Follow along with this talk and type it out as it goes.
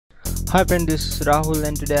Hi friend, this is Rahul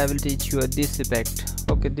and today I will teach you this effect.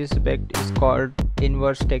 Okay, this effect is called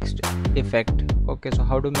inverse text effect. Okay, so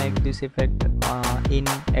how to make this effect in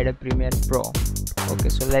Adobe Premiere Pro. Okay,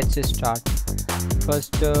 so let's just start.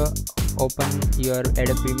 First open your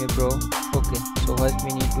Adobe Premiere Pro. Okay, so first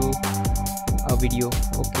we need to a video.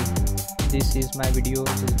 Okay, this is my video,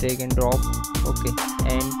 just drag and drop. Okay,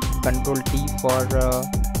 and Control T for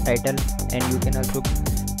title, and you can also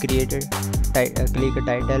create a click a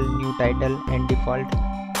title, new title and default,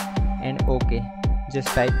 and okay, just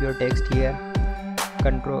type your text here.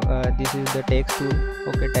 Control this is the text tool.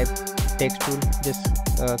 Okay, type text tool, just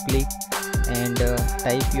click and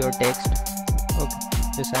type your text. Okay,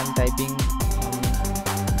 just I'm typing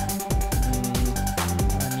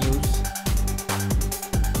news.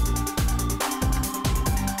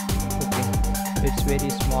 Okay, it's very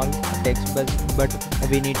small text, but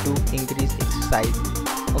we need to increase its size.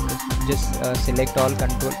 Okay, just select all,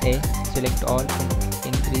 Control A, select all, and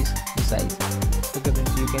increase the size. Okay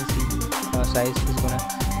friends, you can see size is gonna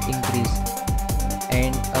increase,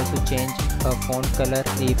 and also change a font color,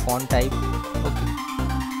 a font type. Okay,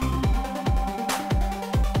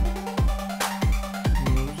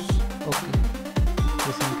 news. Okay,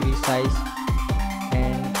 just increase size,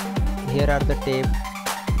 and here are the tab.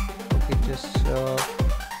 Okay, just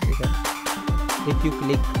if you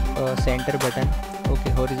click center button, okay,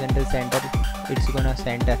 horizontal center, it's gonna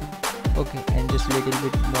center. Okay, and just little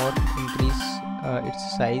bit more increase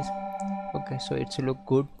its size. Okay, so it's look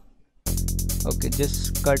good. Okay,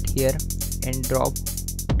 just cut here and drop,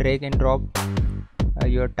 drag and drop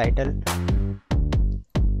your title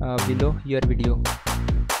below your video.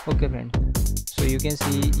 Okay friend, so you can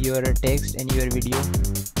see your text and your video,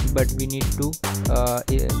 but we need to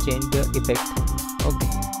change the effect. Okay,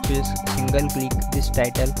 so just single click this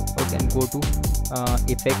title. Okay, and go to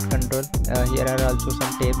effect control. Here are also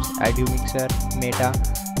some tabs: audio mixer, meta,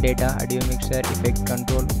 data, audio mixer, effect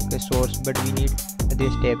control. Okay, source, but we need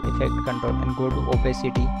this tab, effect control, and go to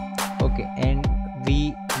opacity. Okay, and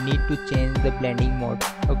we need to change the blending mode.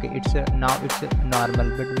 Okay, now it's a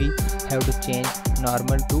normal, but we have to change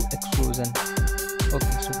normal to exclusion.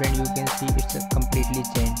 Okay, so friend, you can see it's a completely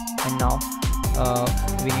changed, and now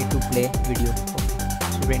we need to play video. Okay,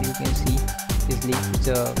 so friend, you can see easily it's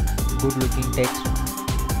a good looking text.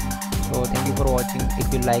 So thank you for watching.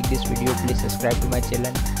 If you like this video, please subscribe to my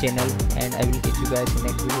channel, and I will catch you guys in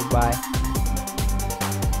next video. Bye.